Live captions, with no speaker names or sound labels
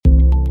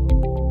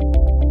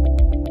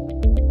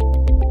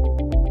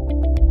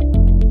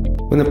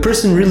When a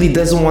person really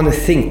doesn't want to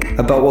think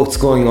about what's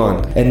going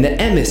on, and the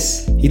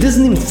emes, he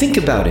doesn't even think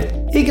about it.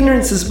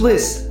 Ignorance is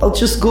bliss. I'll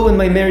just go in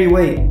my merry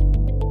way.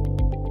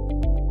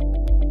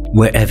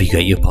 Wherever you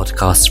get your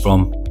podcasts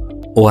from,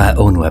 or our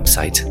own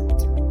website,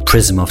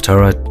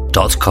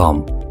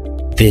 prismoftorah.com.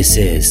 This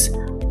is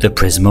the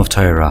Prism of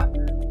Torah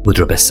with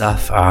Rabbi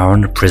Asaf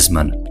Aaron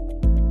Prisman.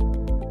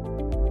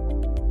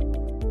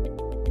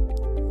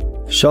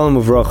 Shalom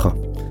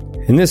uvracha.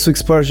 In this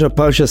week's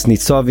Parshas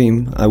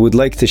Netzavim, I would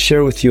like to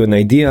share with you an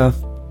idea,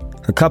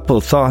 a couple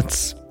of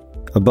thoughts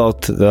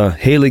about the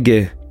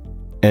heilige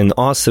and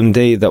awesome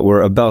day that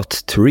we're about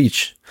to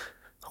reach,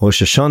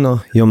 Rosh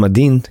Hashanah, Yom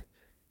Adin,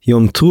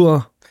 Yom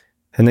Teruah,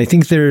 and I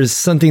think there's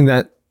something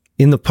that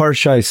in the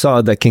Parsha I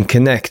saw that can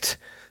connect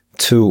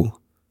to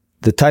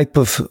the type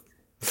of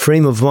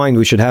frame of mind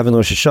we should have in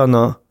Rosh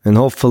Hashanah, and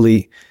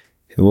hopefully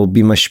it will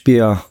be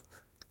mashpia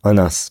on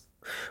us.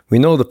 We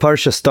know the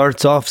Parsha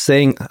starts off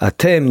saying,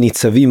 Atem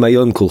Netzavim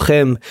hayom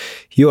kulchem.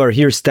 You are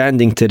here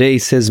standing today,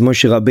 says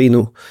Moshe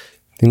Rabbeinu,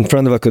 in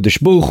front of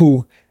HaKadosh Baruch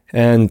Hu,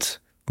 and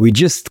we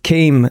just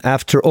came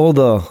after all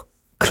the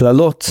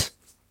klalot,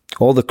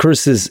 all the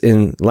curses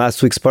in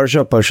last week's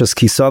Parsha, Parshas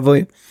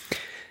Kisavoy,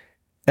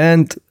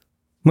 and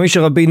Moshe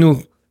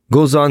Rabbeinu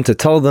goes on to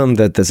tell them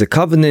that there's a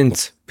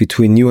covenant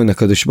between you and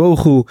HaKadosh Baruch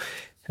Hu,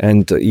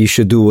 and you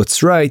should do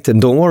what's right,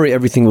 and don't worry,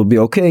 everything will be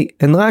okay.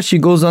 And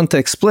Rashi goes on to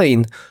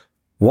explain,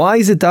 why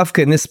is it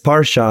dafka in this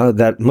parsha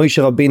that Moshe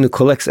Rabbeinu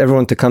collects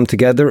everyone to come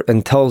together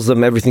and tells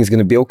them everything's going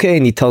to be okay,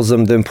 and he tells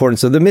them the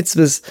importance of the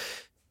mitzvahs?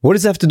 What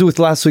does that have to do with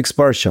last week's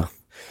parsha?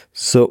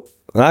 So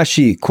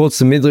Rashi quotes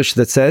the midrash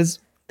that says,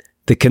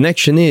 the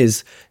connection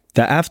is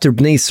that after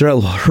Bnei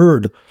Israel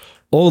heard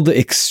all the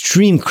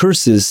extreme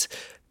curses,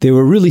 they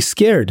were really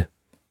scared.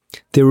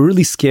 They were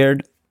really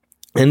scared,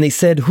 and they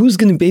said, who's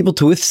going to be able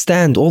to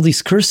withstand all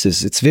these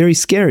curses? It's very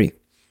scary.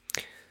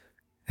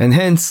 And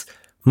hence,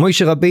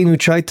 Moshe Rabbeinu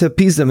tried to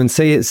appease them and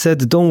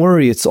said, don't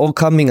worry, it's all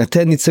coming.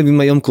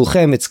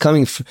 It's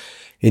coming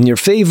in your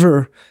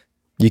favor.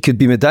 You could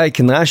be medayik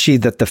and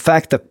Rashi that the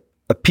fact that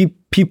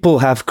people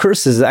have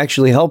curses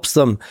actually helps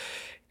them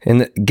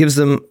and gives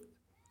them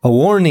a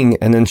warning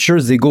and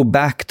ensures they go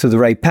back to the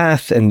right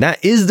path. And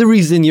that is the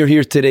reason you're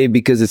here today,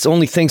 because it's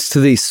only thanks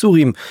to the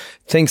Isurim,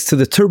 thanks to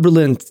the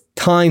turbulent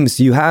times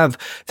you have,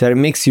 that it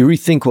makes you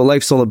rethink what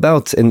life's all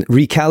about and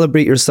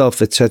recalibrate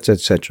yourself, etc.,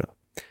 etc.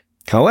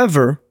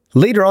 However,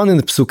 later on in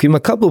the psukim,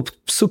 a couple of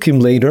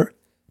psukim later,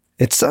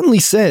 it suddenly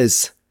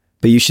says,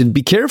 but you should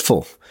be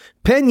careful.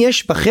 Pen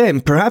yesh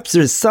bachem, perhaps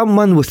there's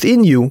someone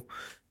within you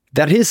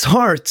that his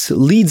heart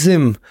leads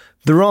him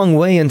the wrong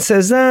way and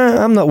says,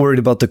 I'm not worried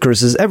about the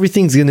curses,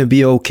 everything's going to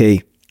be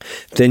okay.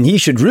 Then he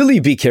should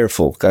really be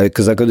careful,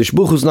 because HaKadosh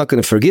Baruch Hu is not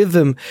going to forgive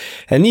him.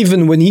 And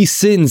even when he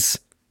sins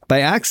by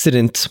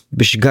accident,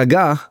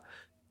 b'shgaga,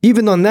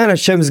 even on that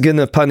Hashem is going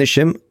to punish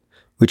him,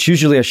 which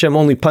usually Hashem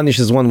only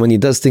punishes one when he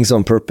does things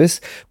on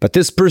purpose. But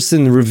this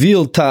person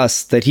revealed to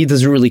us that he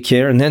doesn't really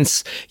care, and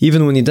hence,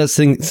 even when he does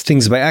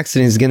things by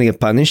accident, he's going to get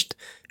punished.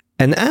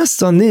 And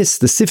asked on this,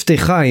 the Siftei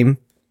Chaim,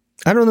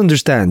 I don't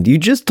understand. You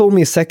just told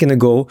me a second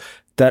ago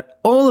that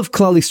all of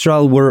Klal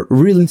Yisrael were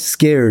really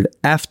scared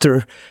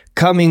after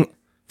coming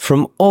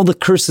from all the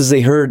curses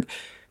they heard.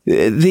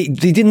 They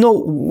didn't know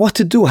what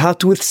to do, how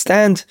to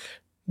withstand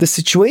the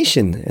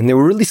situation, and they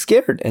were really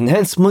scared. And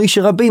hence, Moshe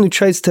Rabbeinu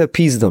tries to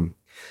appease them.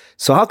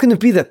 So how can it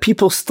be that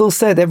people still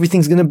said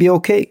everything's going to be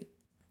okay?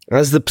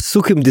 As the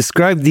Psukim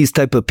describe these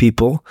type of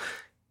people,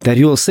 that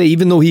he will say,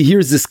 even though he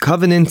hears this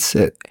covenant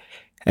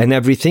and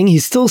everything, he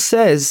still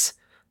says,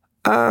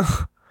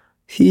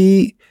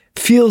 he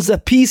feels a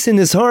peace in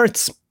his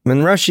heart.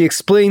 And Rashi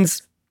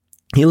explains,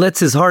 he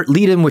lets his heart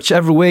lead him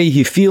whichever way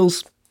he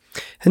feels.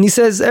 And he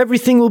says,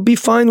 everything will be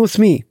fine with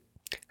me.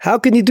 How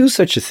can he do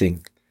such a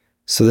thing?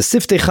 So the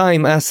Siftei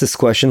Chaim asks this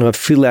question of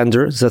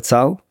Philander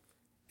Zatzal,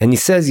 and he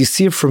says, you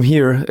see from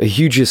here a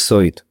huge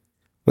yesod.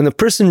 When a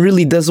person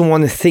really doesn't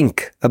want to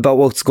think about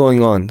what's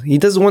going on, he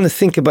doesn't want to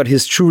think about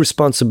his true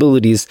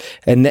responsibilities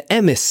and the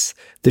emes,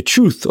 the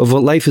truth of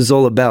what life is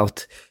all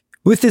about,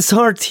 with his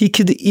heart, he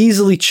could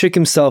easily trick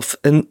himself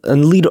and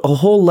lead a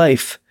whole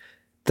life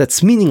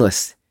that's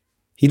meaningless.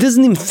 He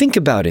doesn't even think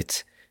about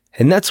it.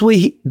 And that's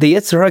why the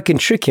Yetzer Hara can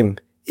trick him.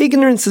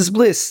 Ignorance is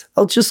bliss.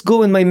 I'll just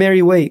go in my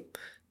merry way.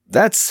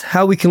 That's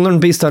how we can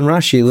learn based on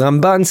Rashi.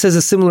 Ramban says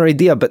a similar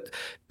idea, but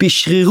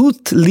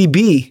bishrirut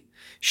libi,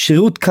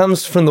 shrirut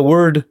comes from the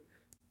word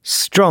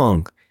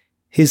strong.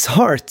 His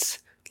heart,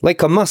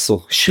 like a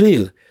muscle,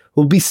 shrir,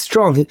 will be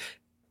strong.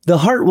 The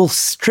heart will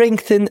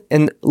strengthen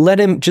and let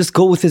him just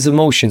go with his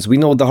emotions. We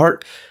know the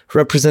heart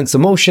represents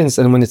emotions,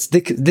 and when it's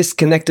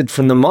disconnected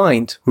from the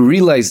mind, we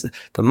realize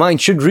the mind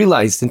should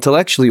realize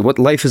intellectually what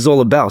life is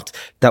all about,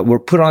 that we're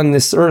put on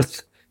this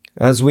earth.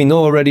 As we know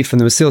already from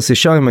the Mesilas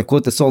Yesharim, I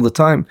quote this all the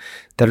time,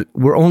 that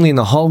we're only in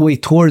the hallway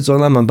towards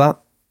Olam Haba.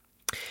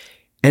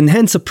 And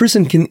hence a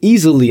person can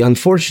easily,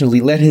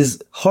 unfortunately, let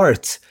his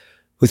heart,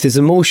 with his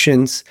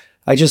emotions,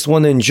 I just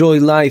want to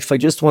enjoy life, I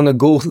just want to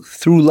go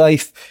through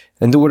life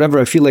and do whatever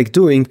I feel like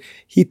doing,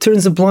 he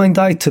turns a blind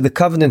eye to the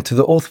covenant, to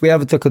the oath we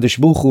have with HaKadosh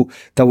Baruch Hu,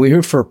 that we're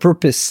here for a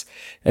purpose,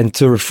 and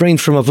to refrain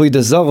from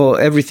avodah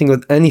zarah,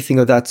 anything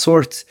of that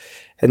sort.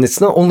 And it's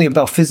not only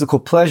about physical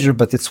pleasure,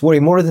 but it's way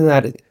more than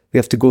that. We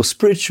have to go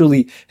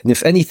spiritually, and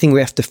if anything, we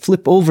have to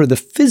flip over the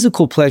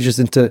physical pleasures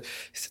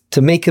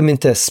to make them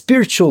into a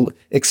spiritual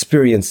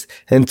experience,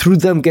 and through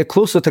them get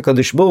closer to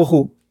HaKadosh Baruch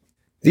Hu.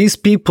 These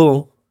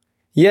people,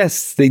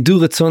 yes, they do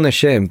Ratzon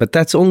Hashem, but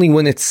that's only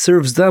when it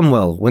serves them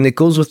well, when it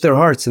goes with their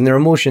hearts and their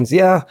emotions.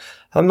 Yeah,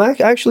 I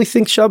actually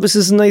think Shabbos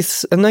is a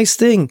nice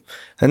thing,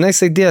 a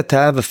nice idea to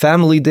have a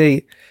family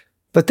day,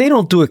 but they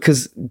don't do it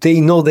because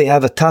they know they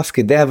have a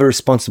tafkid, they have a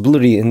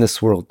responsibility in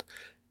this world.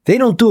 They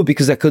don't do it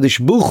because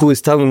HaKadosh Baruch Hu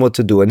is telling them what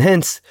to do, and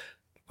hence,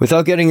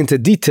 without getting into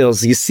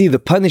details, you see the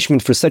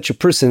punishment for such a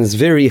person is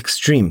very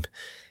extreme.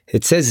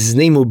 It says his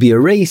name will be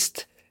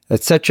erased,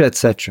 etc.,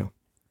 etc.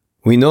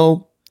 We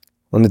know,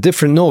 on a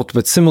different note,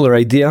 but similar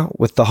idea,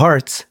 with the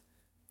heart,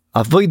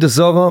 avodah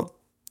zarah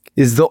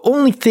is the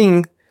only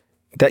thing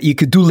that you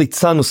could do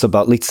litzanus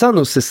about.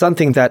 Litzanus is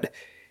something that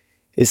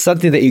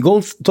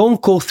you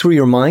don't go through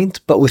your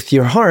mind, but with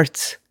your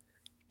heart,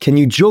 can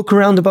you joke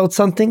around about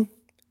something?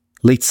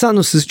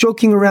 Litzanus is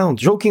joking around.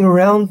 Joking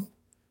around,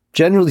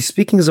 generally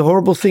speaking, is a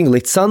horrible thing.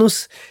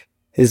 Litzanus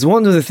is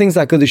one of the things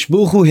that HaKadosh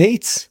Baruch Hu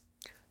hates,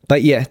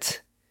 but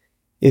yet,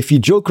 if you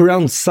joke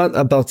around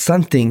about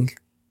something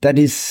that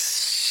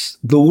is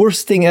the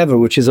worst thing ever,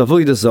 which is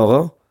avodah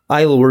zarah,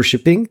 idol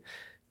worshipping,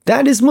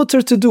 that is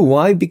mutter to do.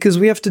 Why? Because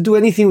we have to do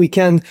anything we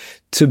can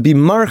to be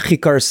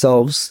marchik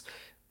ourselves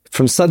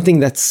from something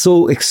that's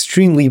so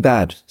extremely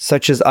bad,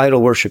 such as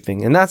idol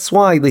worshipping. And that's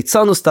why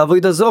litzanus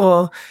avodah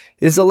zarah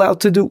is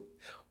allowed to do.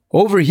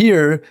 Over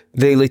here,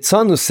 the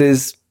litzanus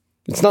is,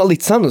 it's not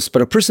litzanus,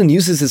 but a person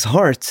uses his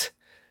heart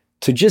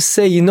to just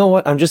say, you know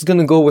what, I'm just going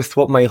to go with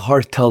what my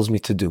heart tells me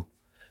to do.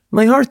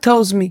 My heart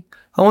tells me,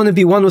 I want to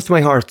be one with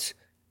my heart.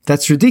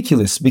 That's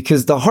ridiculous,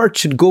 because the heart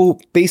should go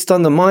based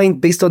on the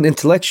mind, based on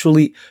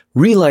intellectually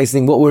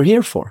realizing what we're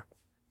here for.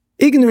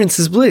 Ignorance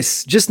is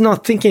bliss, just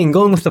not thinking,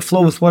 going with the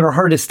flow with what our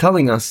heart is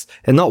telling us,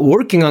 and not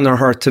working on our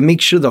heart to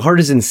make sure the heart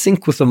is in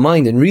sync with the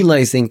mind and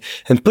realizing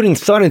and putting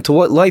thought into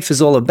what life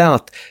is all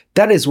about.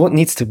 That is what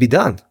needs to be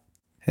done.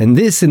 And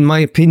this, in my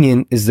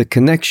opinion, is the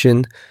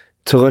connection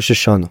to Rosh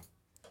Hashanah.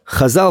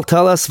 Chazal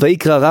tell us,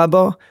 Vayikra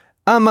Rabba,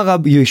 Amar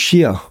Rab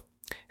Yoshia.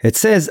 It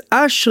says,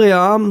 Ashrei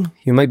Am,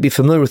 you might be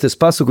familiar with this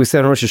pasuk we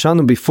said on Rosh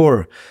Hashanah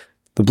before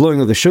the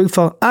blowing of the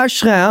shofar,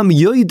 Ashrei Am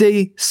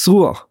Yoidei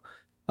Sruah.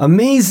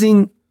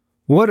 Amazing.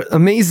 What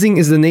amazing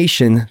is the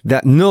nation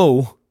that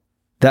know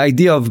the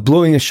idea of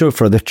blowing a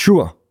shofar, the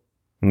trua.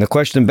 And the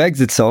question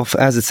begs itself,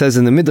 as it says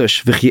in the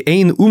Midrash, what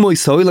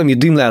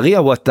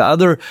the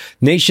other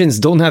nations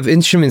don't have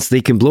instruments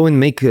they can blow and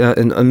make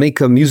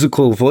a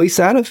musical voice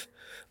out of?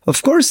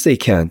 Of course they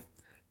can.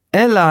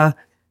 Ella,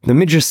 the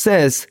Midrash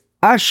says,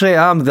 Ashrei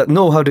Am, that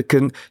know how to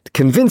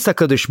convince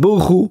HaKadosh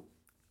Baruch Hu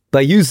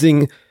by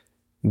using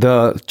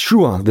the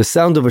trua, the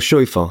sound of a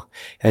shofar.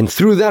 And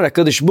through that,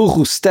 HaKadosh Baruch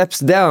Hu steps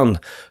down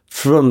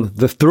from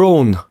the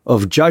throne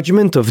of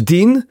judgment, of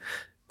din,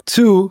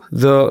 to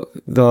the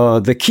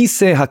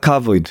kisei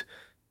hakavod,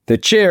 the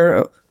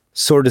chair,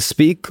 so to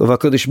speak, of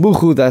HaKadosh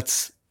Baruch Hu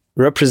that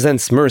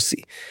represents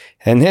mercy.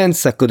 And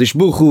hence, HaKadosh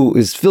Baruch Hu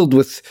is filled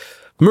with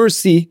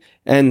mercy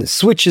and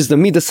switches the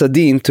midas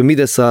adin to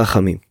midas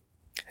ha'achamim.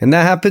 And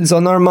that happens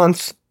on our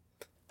month,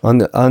 on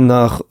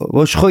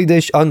Rosh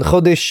Chodesh, on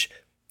Chodesh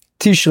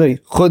Tishrei,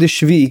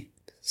 Chodesh Shvi,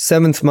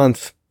 7th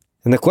month.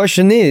 And the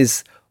question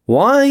is,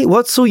 why?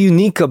 What's so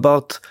unique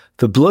about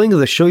the blowing of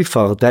the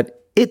shofar that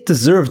it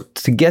deserved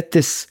to get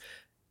this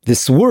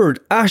word,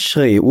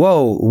 Ashrei?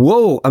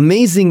 Whoa,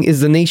 amazing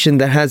is the nation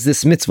that has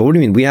this mitzvah. What do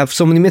you mean? We have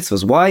so many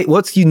mitzvahs. Why?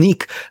 What's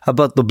unique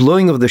about the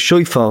blowing of the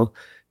shofar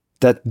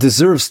that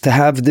deserves to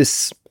have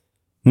this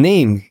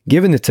name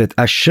given to it?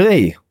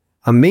 Ashrei.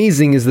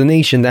 Amazing is the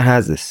nation that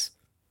has this.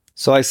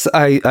 So I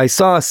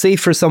saw a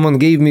sefer someone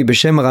gave me,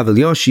 B'Shem Rav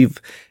Elyashiv,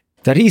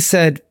 that he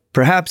said,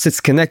 perhaps it's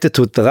connected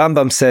to what the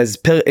Rambam says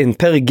in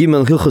Perek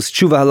Gimel Hilchos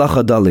Tshuva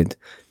Halacha Dalid.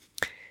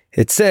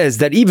 It says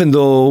that even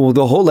though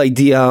the whole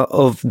idea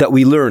of that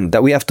we learned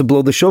that we have to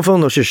blow the shofar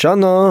on Rosh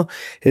Hashanah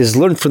is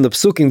learned from the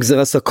Psuk in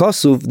Gzeras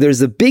HaKosuv,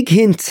 there's a big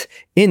hint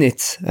in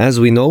it, as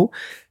we know,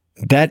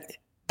 that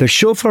the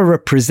shofar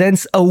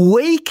represents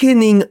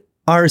awakening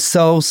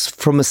ourselves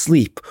from a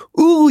sleep.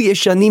 Uru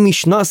yeshanim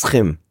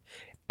ishnaschem.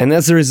 And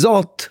as a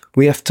result,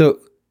 we have to,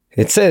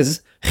 it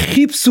says,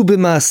 chipsu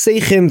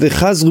b'ma'aseichem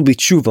v'chazru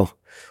b'tshuva.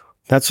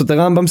 That's what the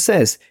Rambam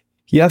says.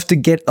 You have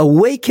to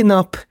awaken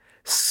up,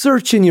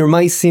 search in your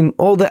maisim,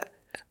 all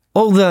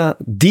the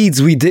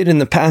deeds we did in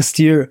the past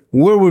year.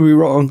 Where were we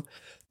wrong?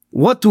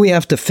 What do we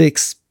have to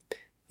fix?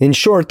 In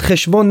short,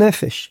 cheshbon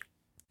nefesh.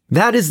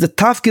 That is the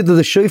tafkid of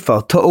the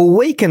shofar, to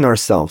awaken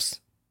ourselves.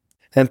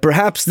 And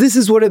perhaps this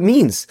is what it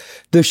means.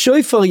 The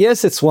shofar,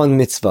 yes, it's one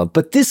mitzvah,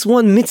 but this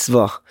one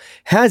mitzvah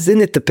has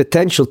in it the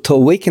potential to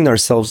awaken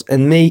ourselves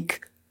and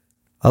make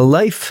a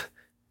life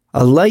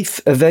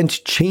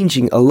event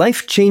changing, a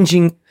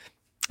life-changing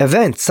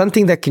event,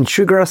 something that can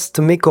trigger us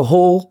to make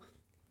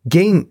a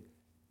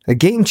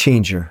game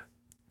changer,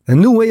 a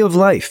new way of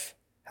life.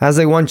 As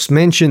I once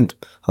mentioned,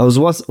 I was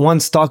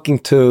once talking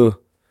to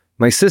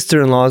my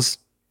sister-in-laws,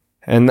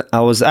 and I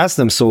was asked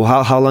them, so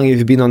how long have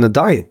you been on a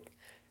diet?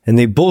 And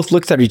they both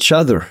looked at each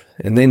other,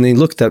 and then they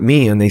looked at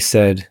me and they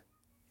said,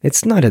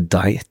 it's not a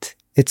diet,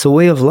 it's a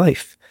way of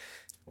life.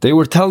 They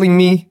were telling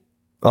me,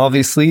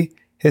 obviously,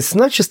 it's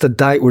not just a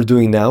diet we're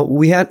doing now.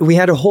 We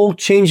had a whole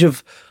change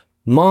of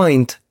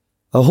mind,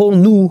 a whole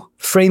new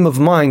frame of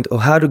mind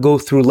of how to go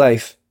through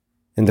life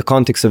in the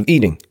context of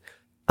eating.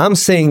 I'm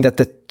saying that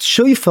the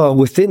shofar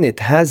within it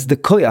has the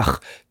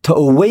koyach to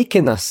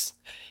awaken us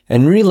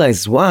and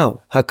realize,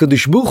 wow,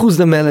 HaKadosh Baruch Hu's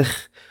the Melech,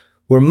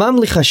 we're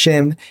Mamlich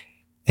Hashem,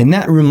 and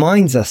that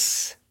reminds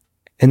us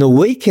and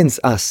awakens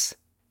us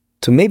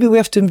to maybe we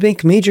have to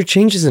make major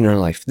changes in our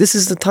life. This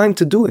is the time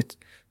to do it.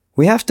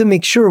 We have to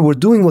make sure we're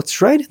doing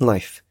what's right in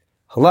life.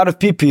 A lot of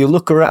people, a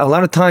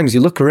lot of times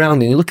you look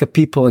around and you look at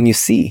people and you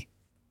see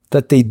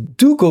that they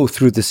do go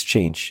through this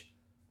change.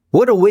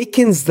 What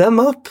awakens them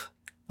up?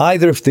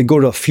 Either if they go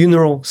to a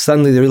funeral,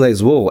 suddenly they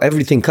realize, whoa,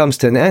 everything comes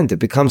to an end. It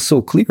becomes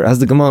so clear. As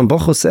the Gemara in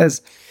Bocho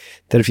says,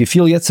 that if you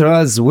feel Yetzer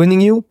Hara is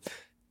winning you,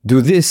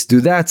 do this,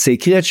 do that, say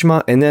Kriyat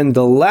Shema, and then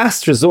the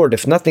last resort,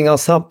 if nothing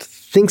else helps,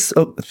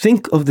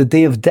 think of the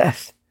day of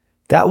death.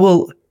 That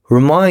will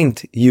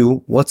remind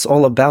you what's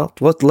all about,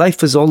 what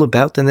life is all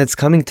about, and it's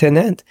coming to an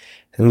end.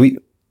 And we,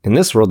 in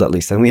this world at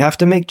least, and we have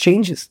to make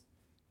changes.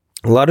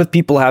 A lot of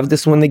people have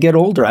this when they get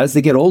older. As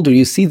they get older,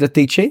 you see that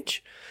they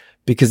change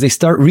because they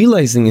start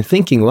realizing and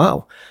thinking,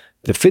 wow,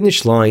 the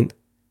finish line,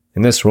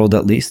 in this world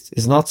at least,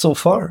 is not so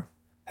far.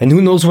 And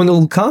who knows when it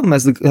will come,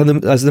 as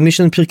the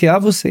Mishnah in Pirkei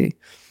Avos say.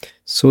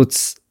 So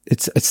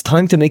it's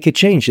time to make a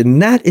change.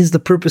 And that is the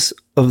purpose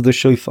of the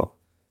shofar.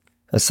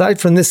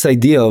 Aside from this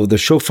idea of the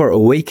shofar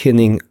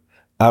awakening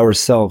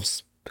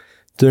ourselves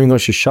during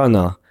Rosh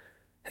Hashanah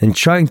and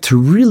trying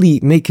to really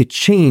make a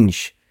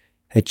change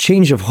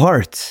of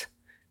heart,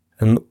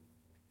 and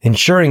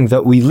ensuring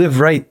that we live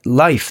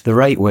life the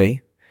right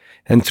way.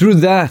 And through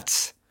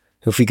that,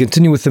 if we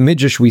continue with the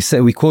Midrash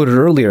we quoted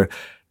earlier,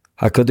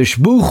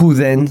 HaKadosh Baruch Hu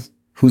then,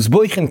 who's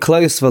boichen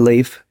klayos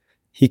v'leiv,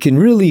 he can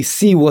really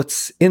see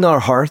what's in our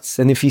hearts.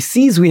 And if he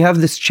sees we have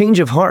this change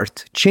of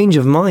heart, change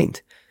of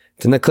mind,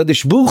 then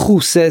HaKadosh Baruch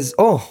Hu says,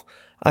 oh,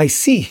 I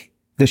see.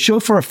 The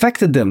shofar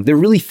affected them. They're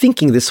really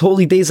thinking this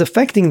holy day is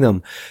affecting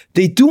them.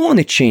 They do want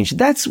to change.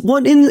 That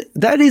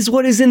is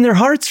what is in their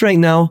hearts right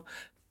now.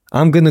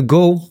 I'm going to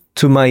go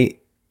to my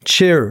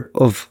chair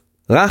of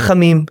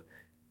rachamim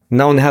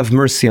now and have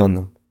mercy on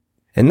them.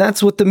 And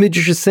that's what the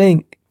Midrash is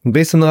saying,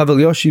 based on the Rav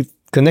Elyashiv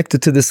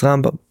connected to this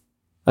Rambam.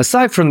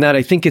 Aside from that,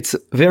 I think it's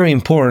very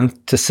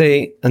important to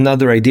say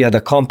another idea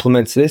that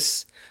complements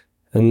this.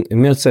 And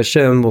Emir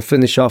Hashem will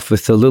finish off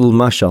with a little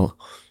mashal,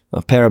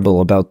 a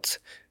parable about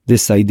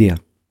this idea.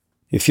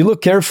 If you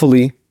look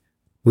carefully,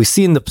 we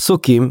see in the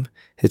Psukim,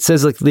 it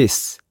says like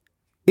this.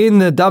 In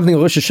the davening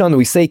Rosh Hashanah,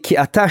 we say, Ki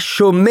ata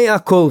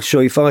shomea kol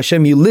shofar,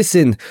 Hashem, you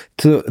listen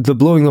to the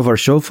blowing of our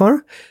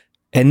shofar.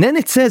 And then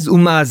it says,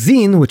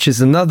 umazin, which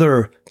is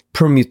another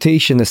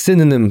permutation, a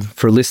synonym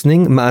for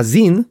listening,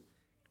 ma'azin,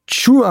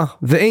 tshua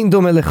ve'ein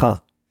domeh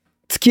lecha.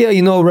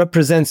 Tkiya,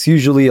 represents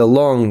usually a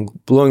long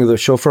blowing of the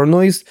shofar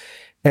noise,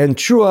 and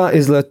tshua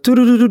is la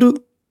tu-du-du-du-du,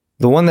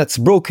 the one that's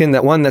broken,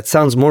 that one that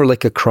sounds more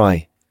like a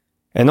cry.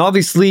 And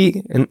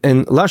obviously,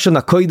 in Lashon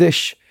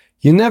HaKodesh,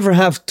 you never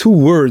have two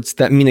words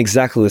that mean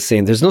exactly the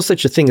same. There's no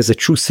such a thing as a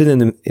true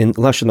synonym in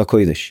Lashon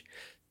HaKodesh.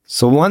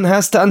 So one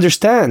has to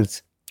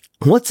understand,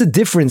 what's the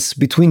difference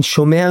between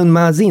Shomea and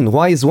Ma'azin?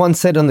 Why is one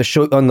said on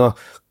the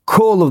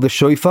call of the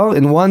shofar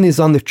and one is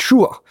on the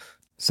trua?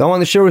 So I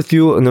want to share with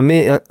you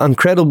an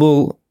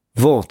incredible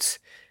vote.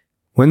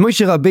 When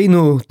Moshe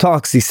Rabbeinu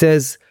talks, he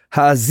says,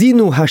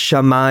 Ha'azinu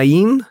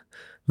hashamayim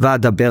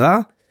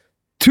va'adabera,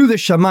 to the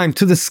shamayim,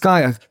 to the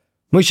sky.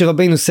 Moshe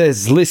Rabbeinu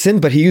says, listen,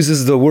 but he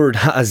uses the word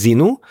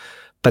ha'azinu.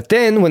 But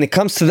then when it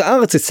comes to the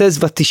aretz, it says,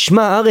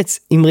 Vatishma aretz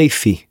imrei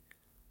fi.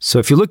 So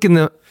if you look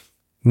in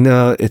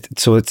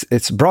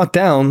it's brought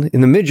down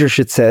in the Midrash,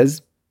 it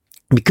says,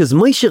 because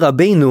Moshe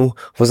Rabbeinu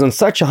was on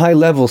such a high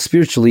level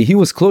spiritually, he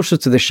was closer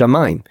to the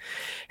shamayim.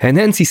 And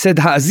hence he said,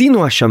 ha'azinu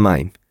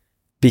hashamayim.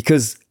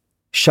 Because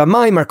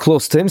shamayim are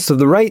close to him, so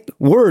the right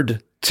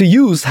word to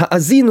use,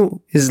 ha'azin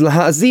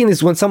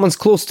is when someone's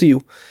close to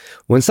you.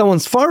 When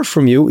someone's far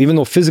from you, even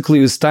though physically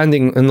he was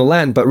standing in the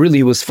land, but really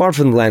he was far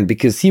from the land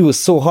because he was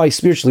so high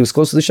spiritually, he was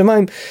close to the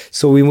Shemaim.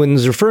 So when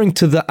it's referring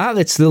to the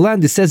Aretz, the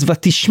land, it says,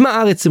 Vatishma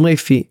Aretz imrei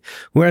fi.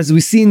 Whereas we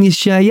see in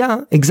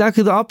Yeshaya,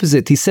 exactly the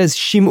opposite. He says,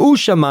 Shim'u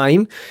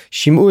Shemaim.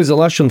 Shim'u is a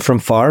lashon from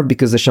far,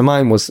 because the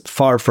Shemaim was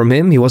far from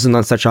him. He wasn't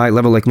on such a high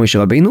level like Moshe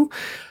Rabbeinu.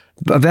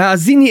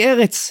 Ve'azini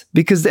Eretz,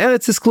 because the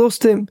Eretz is close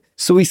to him.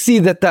 So we see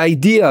that the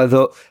idea,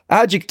 the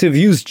adjective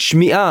used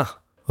shmi'ah,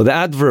 or the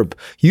adverb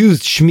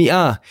used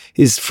shmi'ah,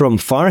 is from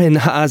far, and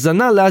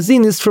ha'azana,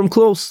 la'azin, is from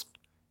close.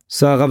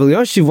 So Rav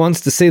Elyashiv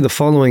wants to say the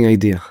following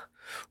idea.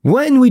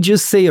 When we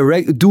just say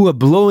do a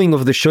blowing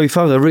of the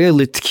shofar, a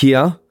regular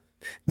tkiya,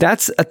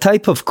 That's a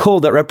type of kol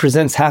that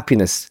represents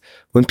happiness.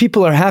 When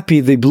people are happy,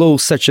 they blow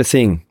such a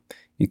thing.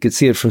 You could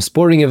see it from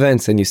sporting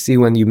events, and you see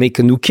when you make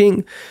a new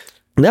king.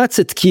 That's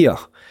a tkiya.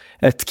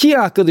 A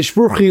tkiya, HaKadosh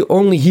Baruch Hu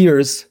only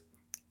hears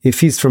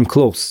if he's from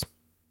close.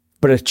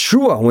 But a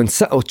trua, when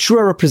a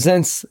trua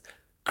represents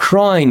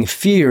crying,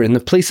 fear, in the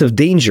place of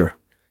danger,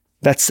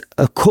 that's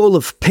a call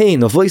of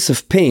pain, a voice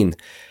of pain.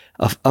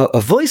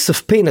 A voice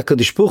of pain,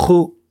 HaKadosh Baruch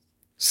Hu.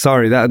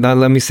 Sorry,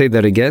 let me say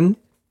that again.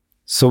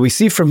 So we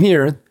see from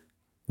here,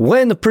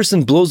 when a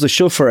person blows the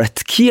shofar, a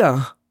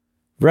tkiya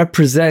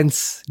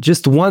represents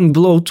just one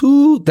blow,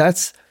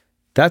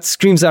 that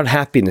screams out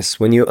happiness.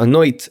 When you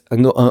anoint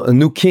a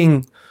new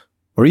king,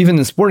 or even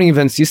in sporting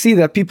events, you see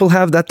that people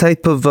have that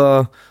type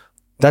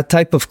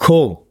of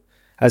call,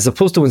 as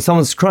opposed to when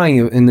someone's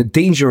crying in the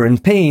danger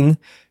and pain,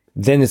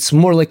 then it's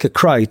more like a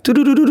cry.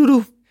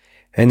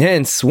 And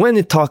hence, when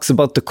it talks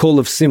about the call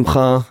of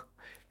simcha,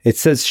 it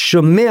says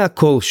shomea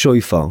kol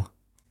shoifar,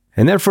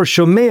 and therefore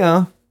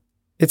shomea,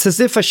 it's as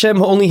if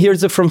Hashem only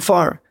hears it from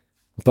far.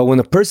 But when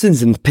a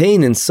person's in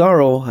pain and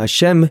sorrow,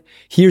 Hashem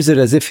hears it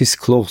as if he's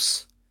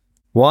close.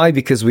 Why?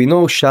 Because we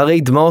know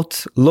Sharei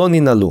Dmaot lo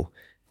ninalu.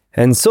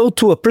 And so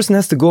too, a person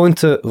has to go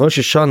into Rosh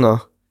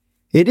Hashanah.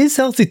 It is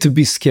healthy to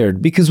be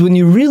scared, because when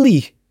you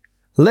really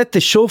let the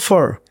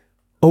shofar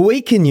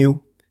awaken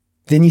you,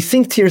 then you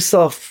think to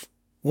yourself,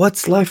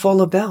 what's life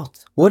all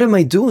about? What am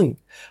I doing?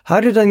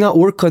 How did I not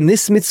work on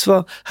this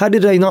mitzvah? How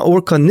did I not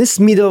work on this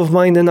midah of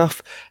mine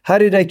enough? How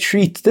did I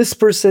treat this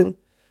person?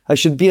 I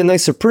should be a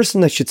nicer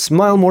person. I should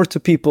smile more to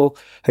people.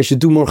 I should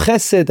do more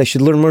chesed. I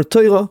should learn more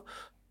Torah.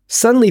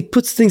 Suddenly it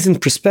puts things in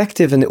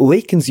perspective and it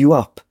awakens you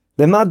up.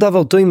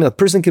 A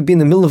person could be in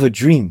the middle of a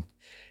dream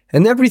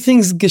and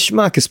everything's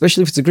geshmak,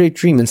 especially if it's a great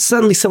dream, and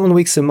suddenly someone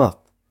wakes him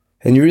up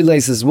and he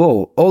realizes,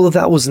 whoa, all of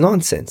that was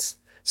nonsense.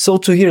 So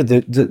to hear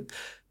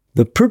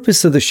the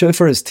purpose of the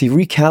shofar is to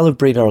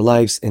recalibrate our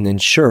lives and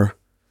ensure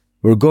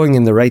we're going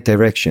in the right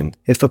direction.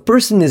 If a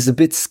person is a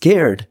bit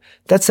scared,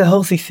 that's a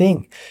healthy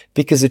thing,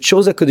 because it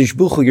shows HaKadosh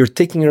Baruch Hu, you're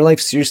taking your life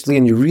seriously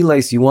and you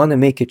realize you want to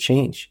make a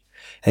change.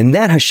 And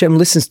that Hashem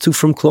listens to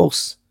from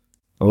close.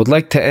 I would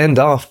like to end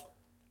off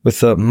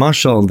with a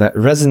mashal that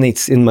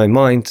resonates in my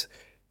mind,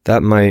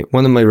 that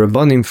one of my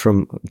Rabbanim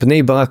from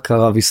Bnei Barak,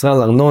 Rav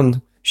Yisrael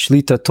Arnon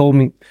Shlita, told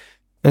me.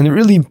 And it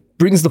really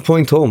brings the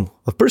point home.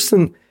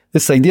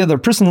 This idea that a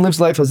person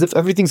lives life as if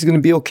everything's going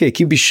to be okay.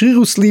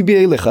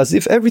 As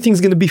if everything's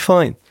going to be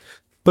fine.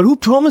 But who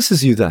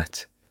promises you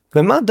that?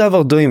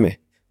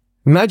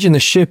 Imagine a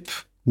ship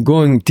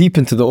going deep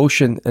into the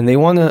ocean and they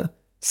want to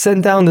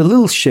send down a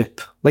little ship,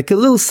 like a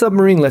little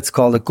submarine, let's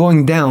call it,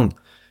 going down.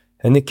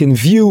 And it can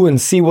view and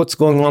see what's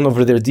going on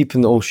over there deep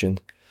in the ocean.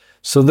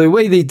 So the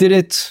way they did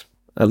it,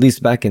 at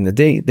least back in the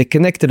day, they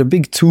connected a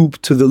big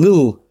tube to the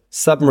little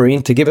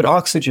submarine to give it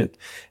oxygen.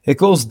 It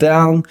goes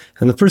down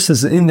and the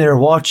person's in there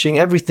watching.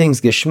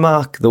 Everything's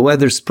geschmack, the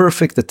weather's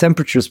perfect, the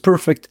temperature's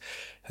perfect,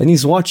 and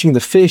he's watching the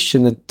fish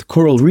and the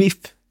coral reef,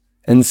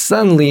 and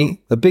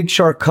suddenly a big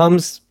shark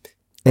comes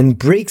and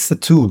breaks the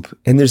tube,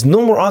 and there's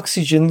no more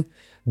oxygen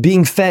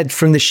being fed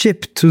from the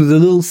ship to the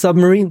little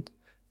submarine.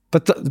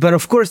 But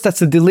of course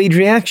that's a delayed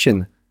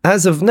reaction.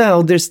 As of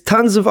now, there's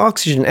tons of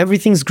oxygen,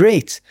 everything's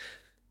great.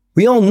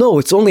 We all know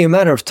it's only a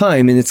matter of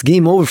time and it's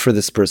game over for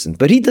this person.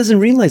 But he doesn't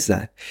realize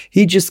that.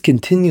 He just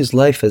continues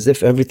life as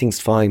if everything's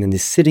fine and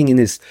is sitting in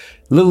his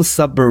little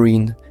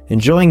submarine,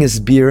 enjoying his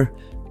beer,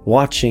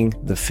 watching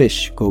the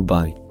fish go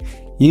by.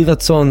 Yeh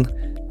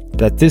Ratzon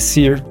that this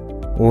year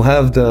we'll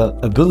have the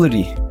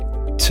ability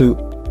to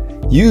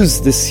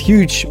use this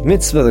huge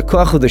mitzvah, the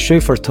koach of the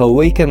shofar, to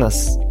awaken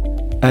us,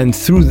 and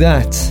through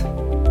that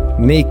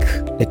make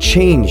a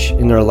change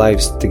in our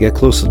lives to get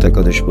closer to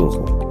HaKadosh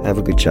Baruch Hu. Have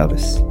a good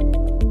Shabbos.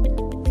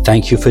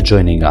 Thank you for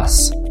joining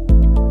us.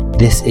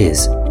 This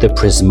is the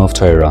Prism of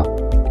Torah.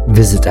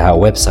 Visit our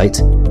website,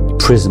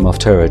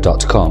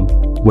 prismoftorah.com,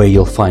 where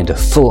you'll find a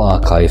full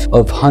archive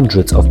of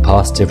hundreds of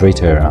past Divrei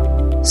Torah.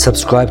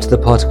 Subscribe to the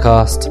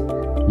podcast,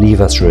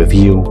 leave us a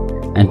review,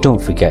 and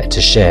don't forget to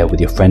share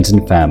with your friends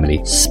and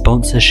family.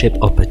 Sponsorship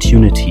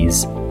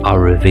opportunities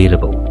are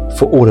available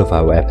for all of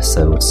our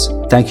episodes.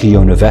 Thank you,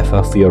 Yona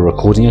Vefa, for your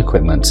recording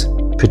equipment.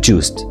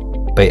 Produced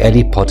by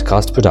Eli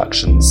Podcast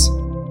Productions.